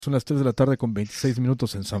Son las 3 de la tarde con 26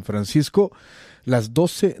 minutos en San Francisco, las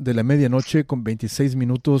 12 de la medianoche con 26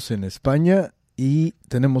 minutos en España y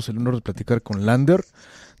tenemos el honor de platicar con Lander,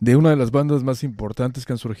 de una de las bandas más importantes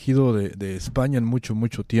que han surgido de España en mucho,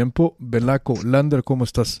 mucho tiempo. Belaco, Lander, ¿cómo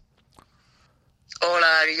estás?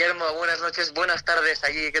 Hola Guillermo, buenas noches, buenas tardes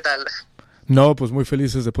allí, ¿qué tal? No, pues muy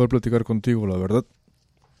felices de poder platicar contigo, la verdad.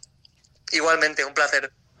 Igualmente, un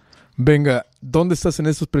placer. Venga, ¿dónde estás en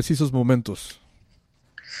estos precisos momentos?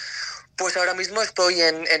 Pues ahora mismo estoy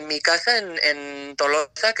en mi casa en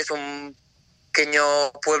Tolosa, que es un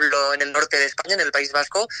pequeño pueblo en el norte de España, en el País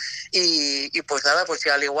Vasco, y pues nada, pues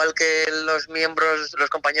al igual que los miembros,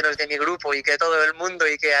 los compañeros de mi grupo y que todo el mundo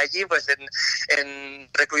y que allí, pues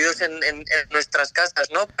recluidos en nuestras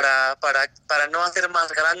casas, ¿no? Para no hacer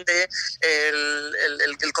más grande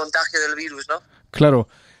el contagio del virus, ¿no? Claro,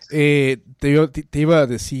 te iba a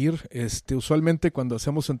decir, usualmente cuando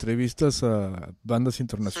hacemos entrevistas a bandas Uh-huh.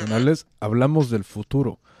 internacionales, hablamos del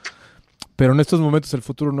futuro, pero en estos momentos el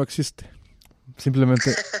futuro no existe.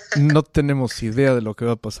 Simplemente no tenemos idea de lo que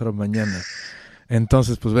va a pasar mañana.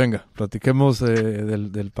 Entonces, pues venga, platiquemos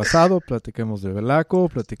del pasado, platiquemos de Belaco,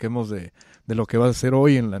 platiquemos de lo que va a ser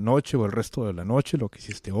hoy en la noche o el resto de la noche, lo que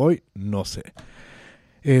hiciste hoy, no sé.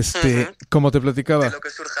 Uh-huh. Como te De platicaba, lo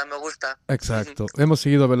que surja, me gusta. Uh-huh. exacto. Hemos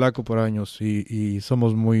seguido a Belaco por años y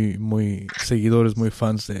somos muy, muy seguidores, muy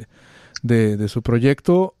fans de su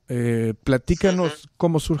proyecto. Uh-huh. Platícanos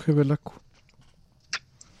cómo surge Belaco.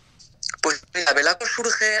 Pues mira, Belaco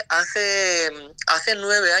surge hace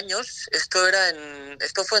 9 años.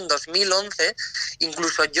 Esto fue en 2011.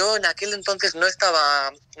 Incluso yo en aquel entonces no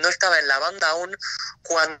estaba en la banda aún.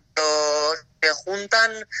 Cuando se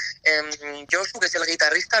juntan Josu, que es el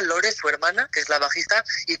guitarrista, Lore, su hermana, que es la bajista,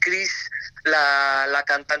 y Chris, la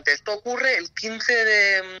cantante. Esto ocurre el 15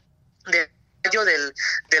 de mayo del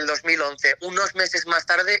 2011. Unos meses más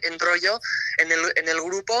tarde entro yo en el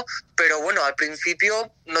grupo, pero bueno, al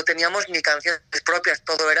principio no teníamos ni canciones propias,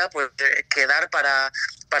 todo era pues quedar para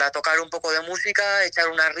tocar un poco de música, echar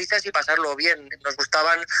unas risas y pasarlo bien. Nos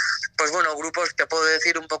gustaban, pues bueno, grupos, te puedo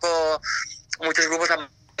decir un poco, muchos grupos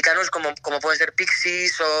americanos como pueden ser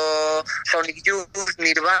Pixies o Sonic Youth,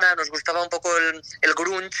 Nirvana. Nos gustaba un poco el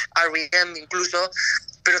grunge, R&M incluso,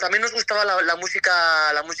 pero también nos gustaba la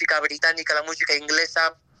música británica, la música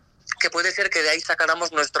inglesa, que puede ser que de ahí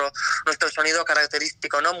sacáramos nuestro sonido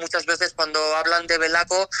característico, ¿no? Muchas veces cuando hablan de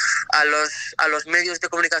Belaco, a los medios de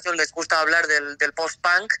comunicación les gusta hablar del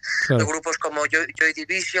post-punk, de Claro. grupos como Joy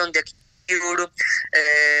Division, The Cure,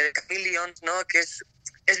 Chameleons, ¿no?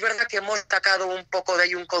 Es verdad que hemos sacado un poco de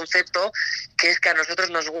ahí un concepto, que es que a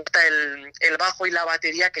nosotros nos gusta el bajo y la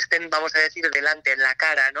batería que estén, vamos a decir, delante, en la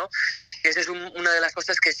cara, ¿no? Y esa es una de las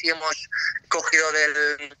cosas que sí hemos cogido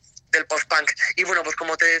del post-punk. Y bueno, pues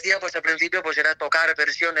como te decía, pues al principio pues era tocar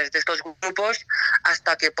versiones de estos grupos,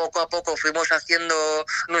 hasta que poco a poco fuimos haciendo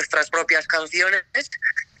nuestras propias canciones.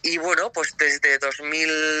 Y bueno, pues desde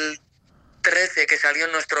 2013, que salió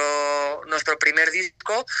nuestro primer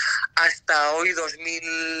disco, hasta hoy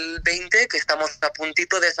 2020, que estamos a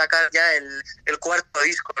puntito de sacar ya el cuarto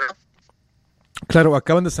disco, ¿no? Claro,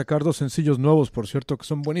 acaban de sacar dos sencillos nuevos, por cierto, que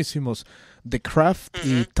son buenísimos, The Craft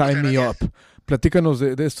y Uh-huh. Tie Muchas Me Up. gracias. Platícanos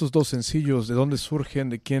de estos dos sencillos, de dónde surgen,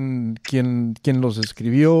 de quién los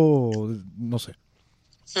escribió, no sé.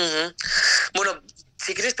 Uh-huh. Bueno,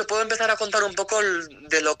 si quieres te puedo empezar a contar un poco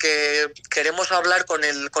de lo que queremos hablar con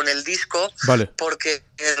el disco, Vale, porque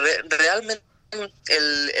realmente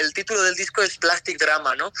el título del disco es Plastic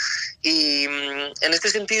Drama, ¿no? Y en este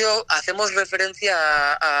sentido hacemos referencia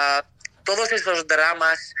a todos esos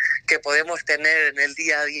dramas que podemos tener en el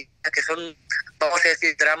día a día, que son, vamos a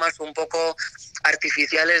decir, dramas un poco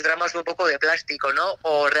artificiales, dramas un poco de plástico, ¿no?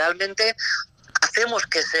 O realmente hacemos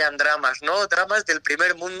que sean dramas, ¿no? Dramas del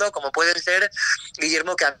primer mundo, como pueden ser,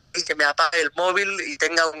 Guillermo, que a mí se me apague el móvil y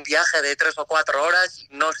tenga un viaje de 3 o 4 horas, y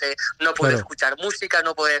no sé, no puede claro. escuchar música,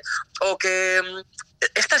 no puede... O que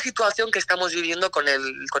esta situación que estamos viviendo con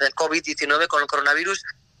el COVID-19, con el coronavirus,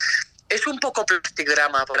 es un poco plastic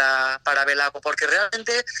drama para Belaco, porque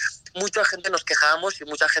realmente mucha gente nos quejamos y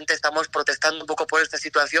mucha gente estamos protestando un poco por esta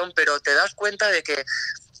situación, pero te das cuenta de que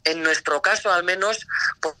en nuestro caso al menos,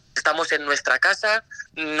 pues, estamos en nuestra casa,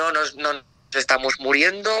 no nos estamos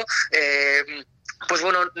muriendo, pues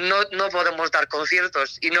bueno, no podemos dar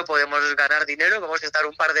conciertos y no podemos ganar dinero. Vamos a estar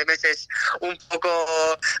un par de meses un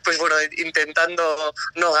poco, pues bueno, intentando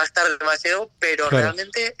no gastar demasiado, pero Claro.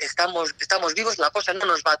 realmente estamos vivos, la cosa no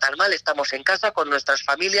nos va tan mal, estamos en casa con nuestras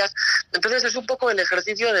familias. Entonces es un poco el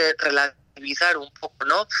ejercicio de relativizar un poco,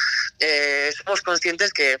 ¿no? Somos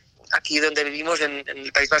conscientes que aquí donde vivimos, en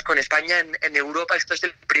el País Vasco, en España, en Europa, esto es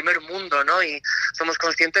el primer mundo, ¿no? Y somos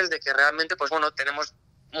conscientes de que realmente, pues bueno, tenemos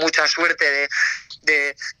mucha suerte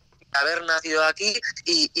de haber nacido aquí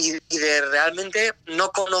y de realmente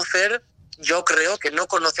no conocer. Yo creo que no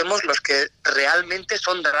conocemos los que realmente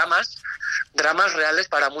son dramas reales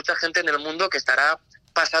para mucha gente en el mundo que estará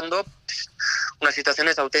pasando unas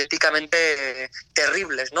situaciones auténticamente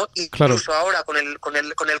terribles, ¿no? Claro. Incluso ahora con el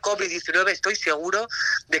COVID-19 estoy seguro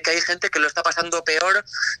de que hay gente que lo está pasando peor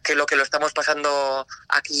que lo estamos pasando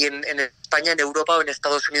aquí en España, en Europa o en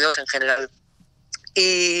Estados Unidos en general.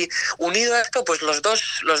 Y unido a esto, pues los dos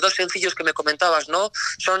sencillos que me comentabas, ¿no?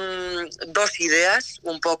 Son dos ideas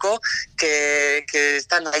un poco que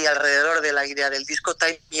están ahí alrededor de la idea del disco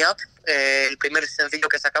Time Me Up, el primer sencillo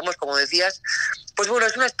que sacamos, como decías. Pues bueno,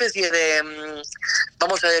 es una especie de,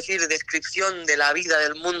 vamos a decir, descripción de la vida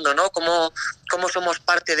del mundo, ¿no? Cómo somos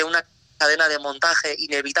parte de una cadena de montaje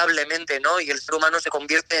inevitablemente, ¿no? Y el ser humano se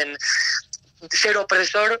convierte en ser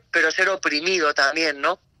opresor, pero ser oprimido también,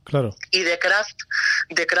 ¿no? Claro. Y The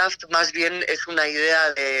Craft más bien es una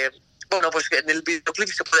idea de, bueno, pues en el videoclip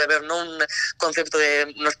se puede ver, ¿no? Un concepto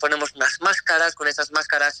de nos ponemos unas máscaras, con esas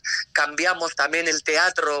máscaras cambiamos también el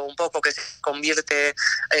teatro un poco, que se convierte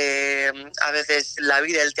a veces la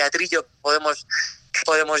vida, el teatrillo que podemos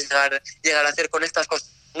llegar a hacer con estas cosas,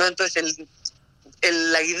 ¿no? Entonces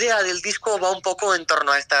la idea del disco va un poco en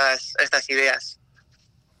torno a estas ideas.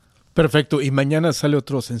 Perfecto, y mañana sale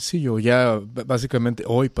otro sencillo, ya básicamente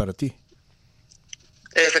hoy para ti.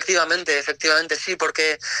 Efectivamente, sí,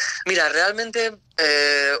 porque mira, realmente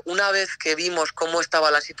una vez que vimos cómo estaba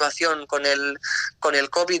la situación con el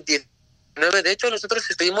COVID-19, de hecho nosotros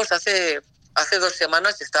estuvimos hace 2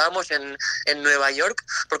 semanas, estábamos en Nueva York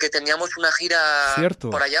porque teníamos una gira. Cierto.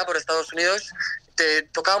 Por allá, por Estados Unidos.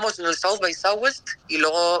 Tocábamos en el South by Southwest y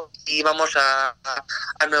luego íbamos a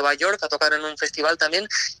Nueva York a tocar en un festival también,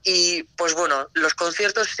 y pues bueno, los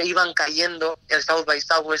conciertos se iban cayendo, el South by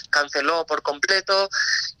Southwest canceló por completo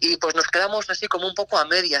y pues nos quedamos así como un poco a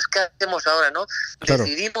medias. ¿Qué hacemos ahora, no? Claro.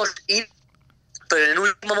 Decidimos ir, pero en el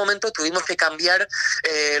último momento tuvimos que cambiar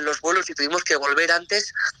los vuelos y tuvimos que volver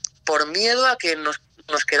antes por miedo a que nos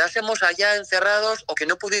quedásemos allá encerrados o que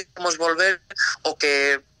no pudiéramos volver o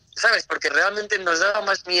que, ¿sabes? Porque realmente nos daba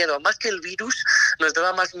más miedo, más que el virus, nos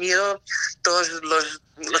daba más miedo todos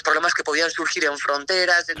los problemas que podían surgir en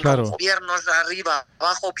fronteras, en Claro. los gobiernos, arriba,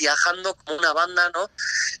 abajo, viajando como una banda, ¿no?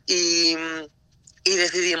 Y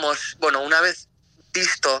decidimos, bueno, una vez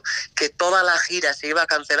visto que toda la gira se iba a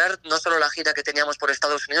cancelar, no solo la gira que teníamos por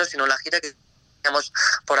Estados Unidos, sino la gira que teníamos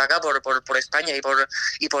por acá, por España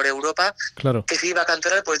y por Europa, Claro. que se iba a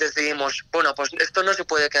cancelar, pues decidimos, bueno, pues esto no se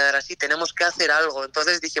puede quedar así, tenemos que hacer algo.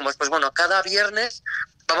 Entonces dijimos, pues bueno, cada viernes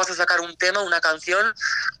vamos a sacar un tema, una canción,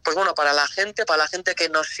 pues bueno, para la gente que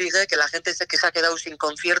nos sigue, que la gente que se ha quedado sin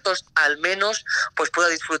conciertos, al menos pues pueda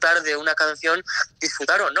disfrutar de una canción,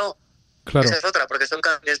 disfrutar o no. Claro. Esa es otra, porque son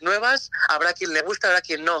canciones nuevas, habrá quien le gusta, habrá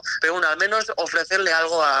quien no, pero bueno, al menos ofrecerle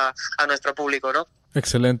algo a nuestro público, ¿no?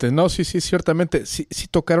 Excelente. No, sí, ciertamente. ¿Sí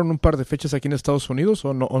tocaron un par de fechas aquí en Estados Unidos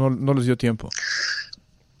o no les dio tiempo?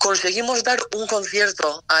 Conseguimos dar un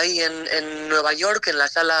concierto ahí en Nueva York, en la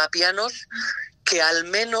sala Pianos, que al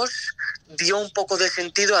menos dio un poco de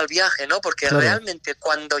sentido al viaje, ¿no? Porque Claro. realmente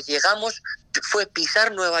cuando llegamos fue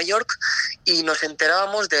pisar Nueva York y nos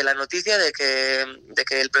enterábamos de la noticia de que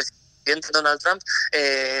el presidente Donald Trump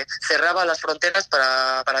cerraba las fronteras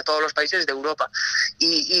para todos los países de Europa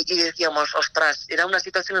y decíamos, ostras, era una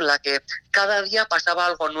situación en la que cada día pasaba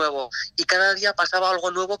algo nuevo y cada día pasaba algo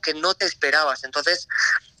nuevo que no te esperabas. Entonces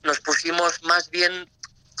nos pusimos más bien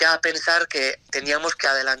ya a pensar que teníamos que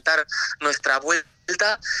adelantar nuestra vuelta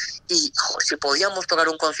y si podíamos tocar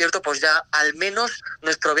un concierto, pues ya al menos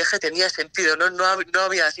nuestro viaje tenía sentido, no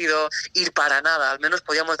había sido ir para nada, al menos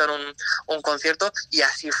podíamos dar un concierto, y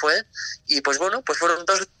así fue. Y pues bueno, pues fueron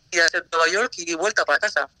 2 días en Nueva York y vuelta para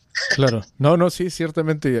casa. Claro. No, sí,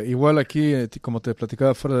 ciertamente. Igual aquí, como te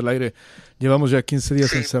platicaba fuera del aire, llevamos ya 15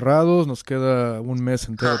 días Sí. encerrados, nos queda un mes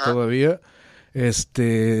entero Ajá. todavía. Un mes.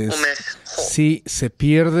 Jo. Sí, se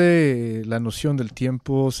pierde la noción del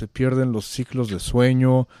tiempo, se pierden los ciclos de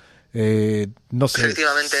sueño, no sé,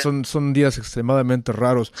 Efectivamente. son días extremadamente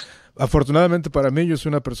raros. Afortunadamente para mí, yo soy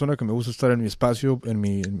una persona que me gusta estar en mi espacio, en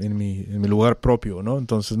mi lugar propio, ¿no?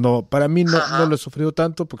 Entonces, para mí Ajá. no lo he sufrido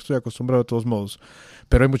tanto porque estoy acostumbrado de todos modos.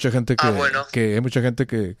 Pero hay mucha gente Bueno.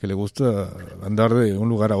 que le gusta andar de un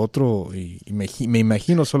lugar a otro y me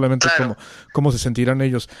imagino solamente Claro. cómo se sentirán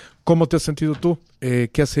ellos. ¿Cómo te has sentido tú?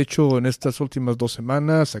 ¿Qué has hecho en estas últimas 2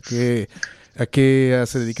 semanas? ¿A qué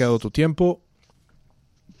has dedicado tu tiempo?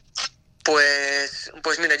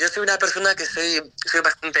 Pues mira, yo soy una persona que soy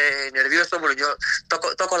bastante nervioso, porque yo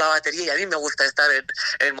toco la batería y a mí me gusta estar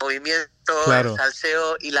en movimiento, en Claro,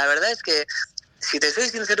 salseo, y la verdad es que, si te soy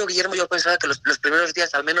sincero, Guillermo, yo pensaba que los primeros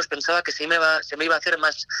días, al menos pensaba que se me iba a hacer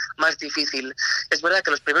más difícil. Es verdad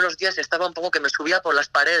que los primeros días estaba un poco que me subía por las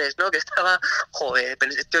paredes, ¿no? Que estaba, joder,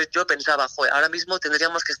 yo pensaba, joder, ahora mismo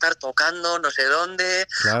tendríamos que estar tocando no sé dónde,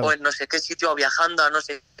 o claro. en no sé qué sitio, o viajando a no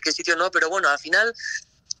sé qué sitio, no, pero bueno, al final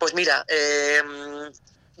pues mira,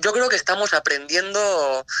 yo creo que estamos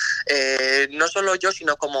aprendiendo, no solo yo,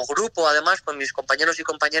 sino como grupo, además, con mis compañeros y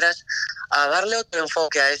compañeras, a darle otro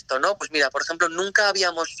enfoque a esto, ¿no? Pues mira, por ejemplo, nunca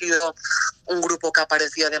habíamos sido un grupo que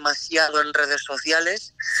aparecía demasiado en redes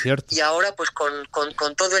sociales, Cierto. y ahora, pues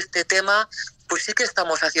con todo este tema, pues sí que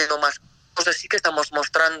estamos haciendo más cosas, sí que estamos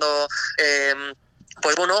mostrando...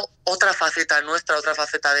 pues bueno, otra faceta nuestra, otra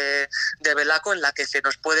faceta de Belaco, en la que se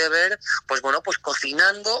nos puede ver, pues bueno, pues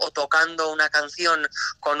cocinando o tocando una canción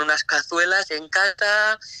con unas cazuelas en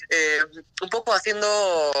casa, un poco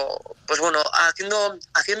haciendo, pues bueno,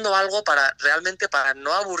 haciendo algo para realmente para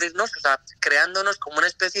no aburrirnos, o sea, creándonos como una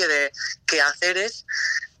especie de quehaceres,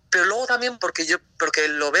 pero luego también porque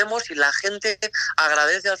lo vemos y la gente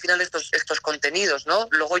agradece al final estos contenidos, ¿no?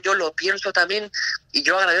 Luego yo lo pienso también, y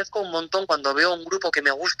yo agradezco un montón cuando veo un grupo que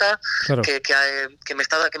me gusta, Claro. que me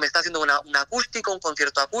está haciendo un acústico, un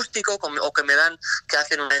concierto acústico, o que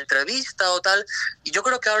hacen una entrevista o tal. Y yo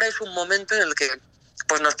creo que ahora es un momento en el que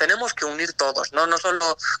pues nos tenemos que unir todos, ¿no? No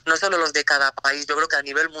solo los de cada país. Yo creo que a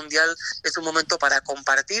nivel mundial es un momento para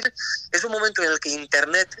compartir, es un momento en el que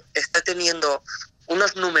Internet está teniendo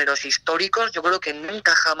unos números históricos. Yo creo que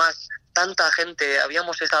nunca jamás tanta gente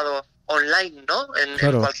habíamos estado online, ¿no? En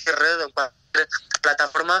Claro. cualquier red, en cualquier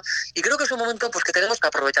plataforma, y creo que es un momento pues que tenemos que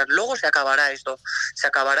aprovechar. Luego se acabará esto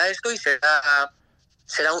y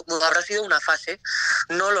habrá sido una fase.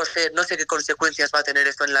 No lo sé, no sé qué consecuencias va a tener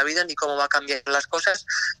esto en la vida ni cómo va a cambiar las cosas,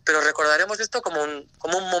 pero recordaremos esto como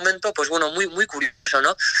un momento, pues bueno, muy, muy curioso,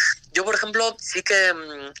 ¿no? Yo, por ejemplo, sí que,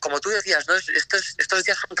 como tú decías, ¿no? Estos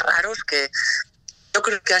días son raros, que yo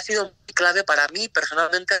creo que ha sido muy clave para mí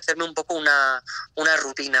personalmente hacerme un poco una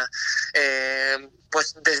rutina.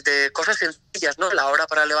 Pues desde cosas sencillas, ¿no? La hora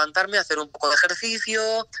para levantarme, hacer un poco de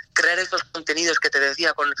ejercicio, crear estos contenidos que te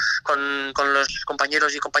decía con los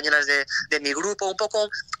compañeros y compañeras de mi grupo, un poco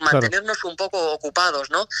Claro. mantenernos un poco ocupados,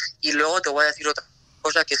 ¿no? Y luego te voy a decir otra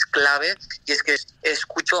cosa que es clave, y es que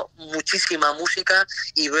escucho muchísima música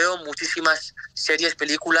y veo muchísimas series,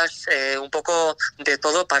 películas, un poco de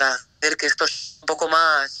todo, para hacer que esto es un poco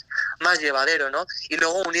más llevadero, ¿no? Y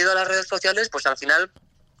luego, unido a las redes sociales, pues al final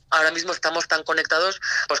ahora mismo estamos tan conectados,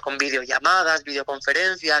 pues con videollamadas,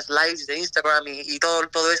 videoconferencias, lives de Instagram y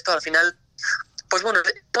todo esto, al final, pues bueno,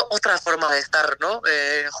 otra forma de estar, ¿no?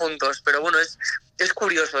 Juntos. Pero bueno, es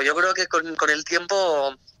curioso. Yo creo que con el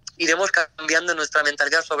tiempo iremos cambiando nuestra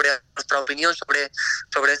mentalidad, sobre nuestra opinión sobre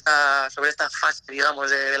esta fase,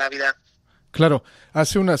 digamos, de la vida. Claro,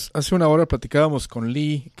 hace una hora platicábamos con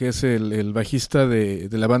Lee, que es el bajista de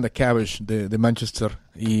la banda Cabbage de Manchester,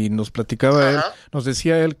 y nos platicaba él, Ajá. nos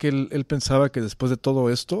decía él que él pensaba que después de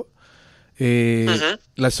todo esto, Uh-huh.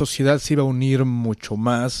 la sociedad se iba a unir mucho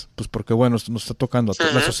más, pues porque bueno, nos está tocando,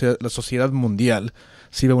 Uh-huh. la sociedad mundial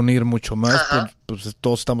se iba a unir mucho más, Ajá. pues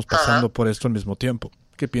todos estamos Ajá. pasando por esto al mismo tiempo.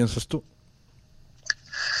 ¿Qué piensas tú?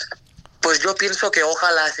 Pues yo pienso que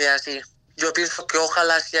ojalá sea así. Yo pienso que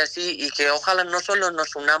ojalá sea así, y que ojalá no solo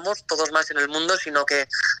nos unamos todos más en el mundo, sino que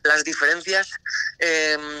las diferencias,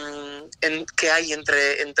 que hay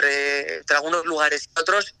entre algunos lugares y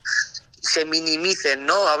otros, se minimicen,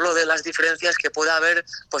 ¿no? Hablo de las diferencias que pueda haber,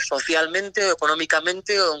 pues socialmente o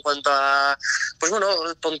económicamente, o en cuanto a, pues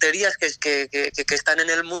bueno, tonterías que están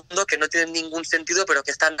en el mundo, que no tienen ningún sentido, pero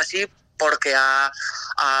que están así porque a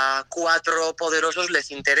cuatro poderosos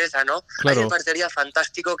les interesa, ¿no? A mí me Claro, parecería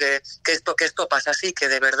fantástico que esto pasase y que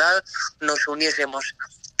de verdad nos uniésemos.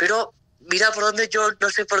 Pero mira por dónde, yo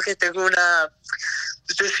no sé por qué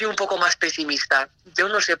yo soy un poco más pesimista. Yo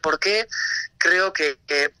no sé por qué creo que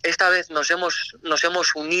esta vez nos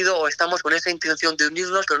hemos unido, o estamos con esa intención de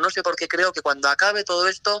unirnos, pero no sé por qué creo que cuando acabe todo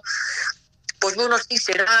esto, pues bueno, sí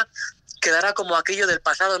quedará como aquello del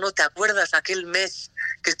pasado, ¿no? ¿Te acuerdas aquel mes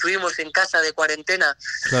que estuvimos en casa de cuarentena?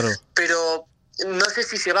 claro, Pero no sé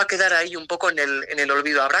si se va a quedar ahí un poco en el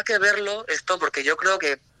olvido. Habrá que verlo esto, porque yo creo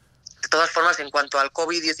que, de todas formas, en cuanto al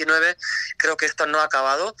COVID-19, creo que esto no ha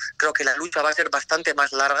acabado. Creo que la lucha va a ser bastante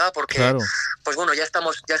más larga, porque, claro. pues bueno, ya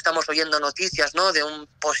estamos oyendo noticias, ¿no? De un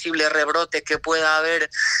posible rebrote que pueda haber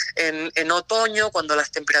en otoño, cuando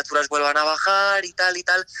las temperaturas vuelvan a bajar y tal y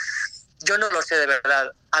tal. yo no lo sé de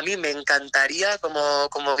verdad. A mí me encantaría,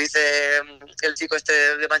 como dice el chico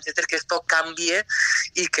este de Manchester, que esto cambie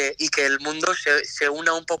y que el mundo se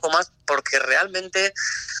una un poco más, porque realmente,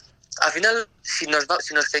 al final, si nos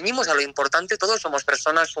ceñimos a lo importante, todos somos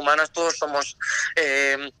personas humanas, todos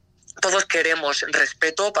queremos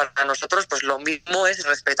respeto. Para nosotros, pues lo mismo es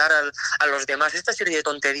respetar a los demás. Esta serie de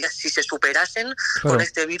tonterías, si se superasen con Claro.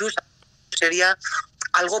 este virus, sería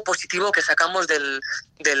algo positivo que sacamos del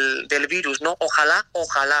virus, ¿no? Ojalá.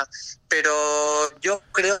 Pero yo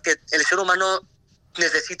creo que el ser humano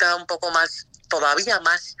necesita un poco más, todavía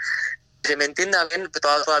más, se me entienda bien,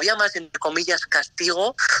 todavía más, entre comillas,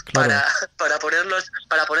 castigo Claro. para ponernos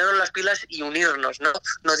las pilas y unirnos, ¿no?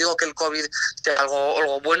 No digo que el COVID sea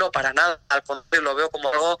algo bueno, para nada, al contrario, lo veo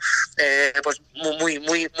como algo pues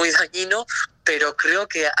muy dañino, pero creo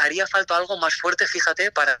que haría falta algo más fuerte,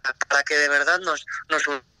 fíjate, para que de verdad nos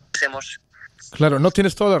uniésemos. Claro, no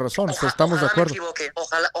tienes toda la razón, o sea, estamos de Ojalá me acuerdo. equivoque,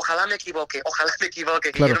 ojalá me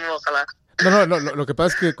equivoque, Claro. Guillermo, ojalá. No, lo que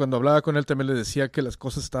pasa es que cuando hablaba con él también le decía que las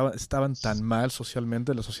cosas estaban tan mal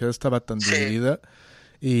socialmente, la sociedad estaba tan Sí, dividida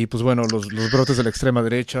y pues bueno, los brotes de la extrema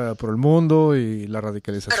derecha por el mundo y la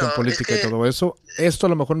radicalización claro, es política y que todo eso, esto a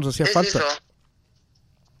lo mejor nos hacía es falta. eso.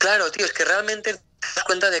 Claro, tío, es que realmente te das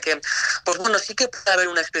cuenta de que, pues bueno, sí que puede haber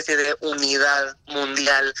una especie de unidad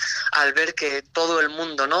mundial al ver que todo el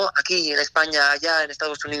mundo, ¿no? Aquí en España, allá en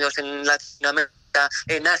Estados Unidos, en Latinoamérica,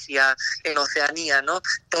 en Asia, en Oceanía, ¿no?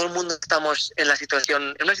 Todo el mundo estamos en una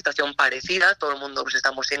situación parecida, todo el mundo pues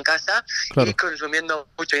estamos en casa y Claro, consumiendo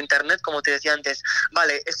mucho internet, como te decía antes.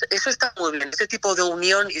 Vale, eso está muy bien, ese tipo de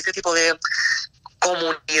unión y ese tipo de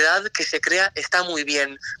comunidad que se crea está muy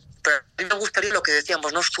bien. Pero a mí me gustaría lo que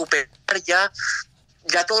decíamos, ¿no? Superar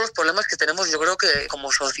ya todos los problemas que tenemos, yo creo que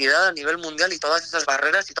como sociedad a nivel mundial, y todas esas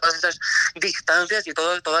barreras y todas esas distancias y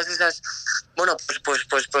todas esas, bueno,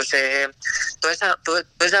 toda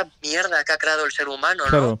esa mierda que ha creado el ser humano, ¿no?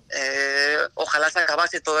 claro. Ojalá se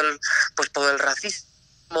acabase todo el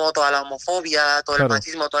racismo, toda la homofobia, todo el Claro.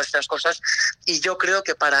 machismo, todas estas cosas. Y yo creo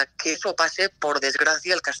que para que eso pase, por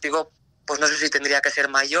desgracia, el castigo, pues no sé si tendría que ser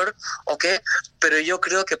mayor o qué, pero yo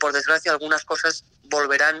creo que por desgracia algunas cosas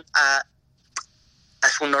volverán a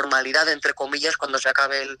su normalidad, entre comillas, cuando se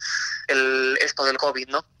acabe esto del COVID,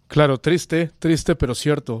 ¿no? Claro, triste, triste, pero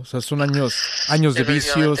cierto. O sea, son años de Efectivamente.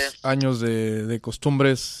 vicios, años de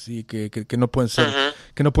costumbres y que no pueden ser, Uh-huh.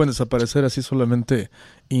 que no pueden desaparecer así solamente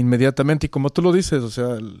inmediatamente. Y como tú lo dices, o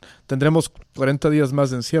sea, tendremos 40 días más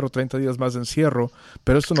de encierro, 30 días más de encierro,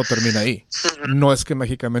 pero esto no termina ahí. Uh-huh. No es que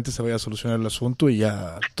mágicamente se vaya a solucionar el asunto y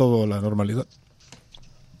ya todo a la normalidad.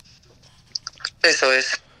 Eso es.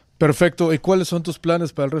 Perfecto. ¿Y cuáles son tus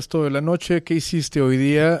planes para el resto de la noche? ¿Qué hiciste hoy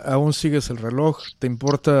día? ¿Aún sigues el reloj? ¿Te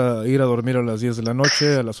importa ir a dormir a las 10 de la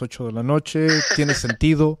noche, a las 8 de la noche? ¿Tiene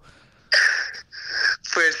sentido?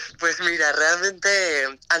 Pues mira,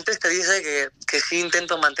 realmente antes te dije que sí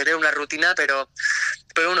intento mantener una rutina, pero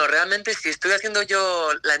bueno, realmente si estoy haciendo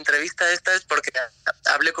yo la entrevista esta es porque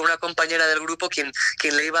hablé con una compañera del grupo quien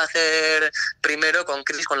le iba a hacer primero con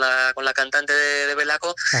Chris, con la cantante de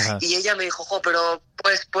Belaco, Ajá. y ella me dijo, jo, pero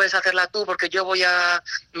pues puedes hacerla tú porque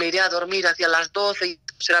me iré a dormir hacia las 12 y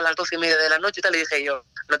será las 12:30 de la noche y tal. Le dije yo,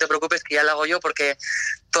 no te preocupes que ya la hago yo porque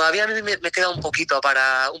todavía a mí me queda un poquito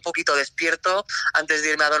despierto antes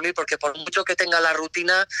de irme a dormir, porque por mucho que tenga la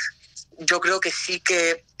rutina, yo creo que sí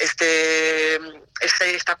que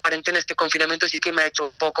esta cuarentena, este confinamiento sí que me ha hecho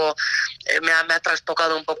un poco, me ha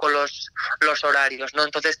trastocado un poco los horarios, ¿no?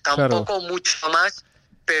 Entonces Claro. tampoco mucho más,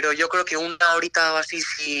 pero yo creo que una horita o así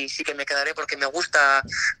sí que me quedaré, porque me gusta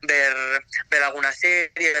ver alguna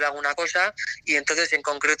serie, ver alguna cosa, y entonces en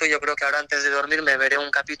concreto yo creo que ahora antes de dormir me veré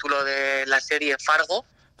un capítulo de la serie Fargo,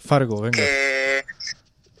 Fargo, venga. que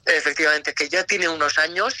efectivamente, que ya tiene unos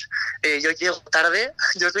años. Yo llego tarde,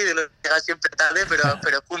 yo soy de los que llega siempre tarde,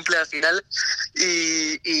 pero cumple al final,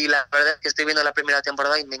 y la verdad es que estoy viendo la primera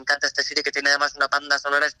temporada y me encanta esta serie, que tiene además una banda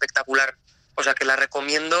sonora espectacular. O sea que te la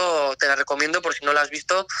recomiendo por si no la has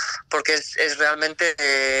visto, porque es realmente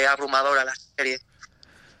abrumadora la serie.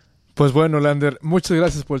 Pues bueno, Lander, muchas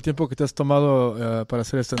gracias por el tiempo que te has tomado para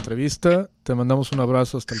hacer esta entrevista. Te mandamos un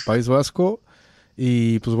abrazo hasta el País Vasco.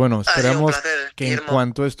 Y pues bueno, Ha sido un esperamos placer, que en Guillermo.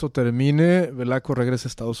 cuanto esto termine, Belaco regrese a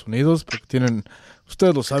Estados Unidos, porque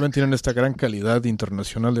ustedes lo saben, tienen esta gran calidad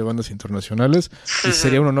internacional de bandas internacionales, y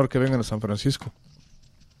sería un honor que vengan a San Francisco.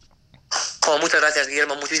 Oh, muchas gracias,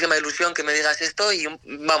 Guillermo. Muchísima ilusión que me digas esto, y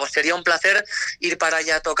vamos, sería un placer ir para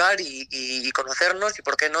allá a tocar y conocernos, y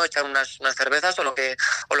por qué no echar unas cervezas o lo que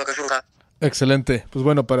surja. Excelente. Pues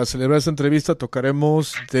bueno, para celebrar esta entrevista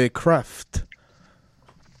tocaremos The Craft.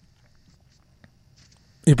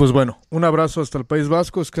 Y pues bueno, un abrazo hasta el País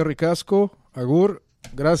Vasco, Eskerrik Asko, Agur,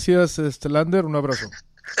 gracias Lander, un abrazo.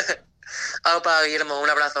 Aupa, Guillermo, un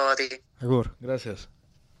abrazo a ti. Agur, gracias.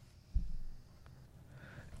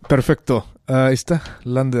 Perfecto, ahí está,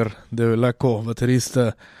 Lander de Velaco,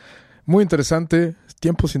 baterista. Muy interesante,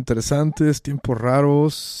 tiempos interesantes, tiempos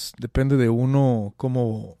raros, depende de uno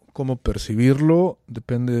cómo percibirlo,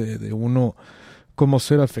 depende de uno cómo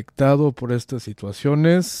ser afectado por estas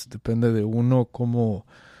situaciones, depende de uno cómo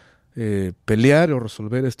pelear o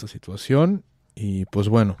resolver esta situación. Y pues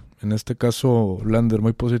bueno, en este caso Lander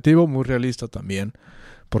muy positivo, muy realista también,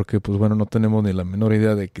 porque pues bueno, no tenemos ni la menor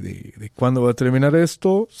idea de cuándo va a terminar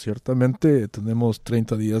esto. Ciertamente tenemos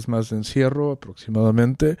 30 días más de encierro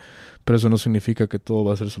aproximadamente, pero eso no significa que todo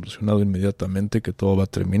va a ser solucionado inmediatamente, que todo va a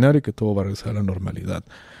terminar y que todo va a regresar a la normalidad.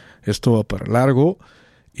 Esto va para largo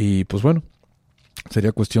y pues bueno,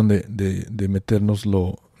 sería cuestión de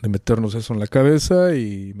meternos eso en la cabeza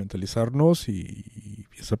y mentalizarnos y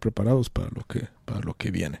estar preparados para lo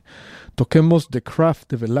que viene. Toquemos The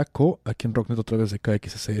Craft de Velaco aquí en Rocknet otra vez de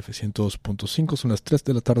KXSF 102.5. Son las 3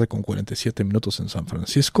 de la tarde con 47 minutos en San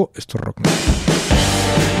Francisco. Esto es Rocknet.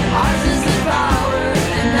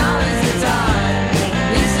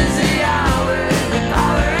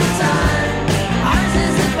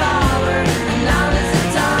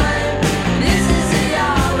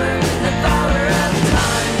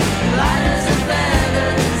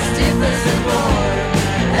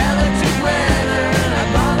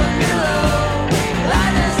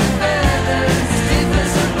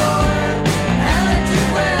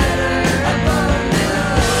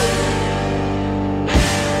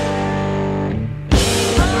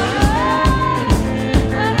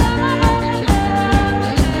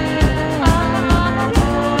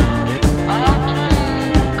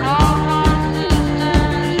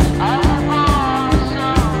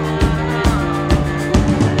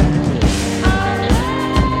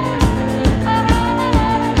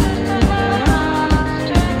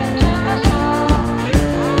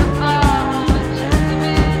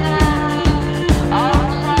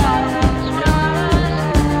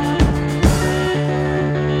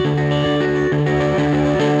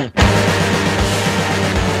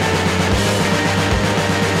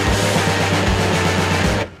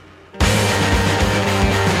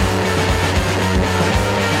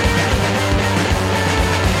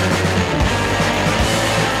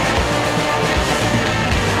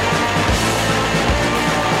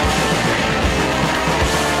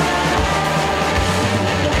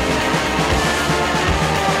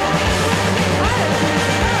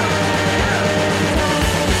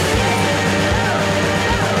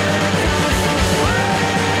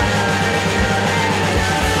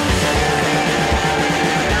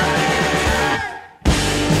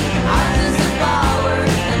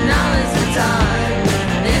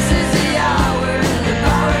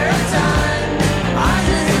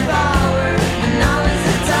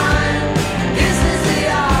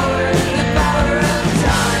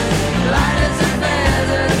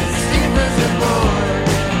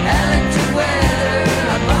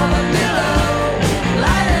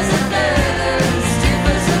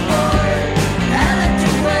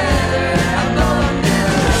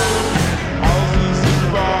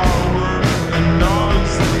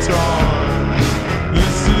 Time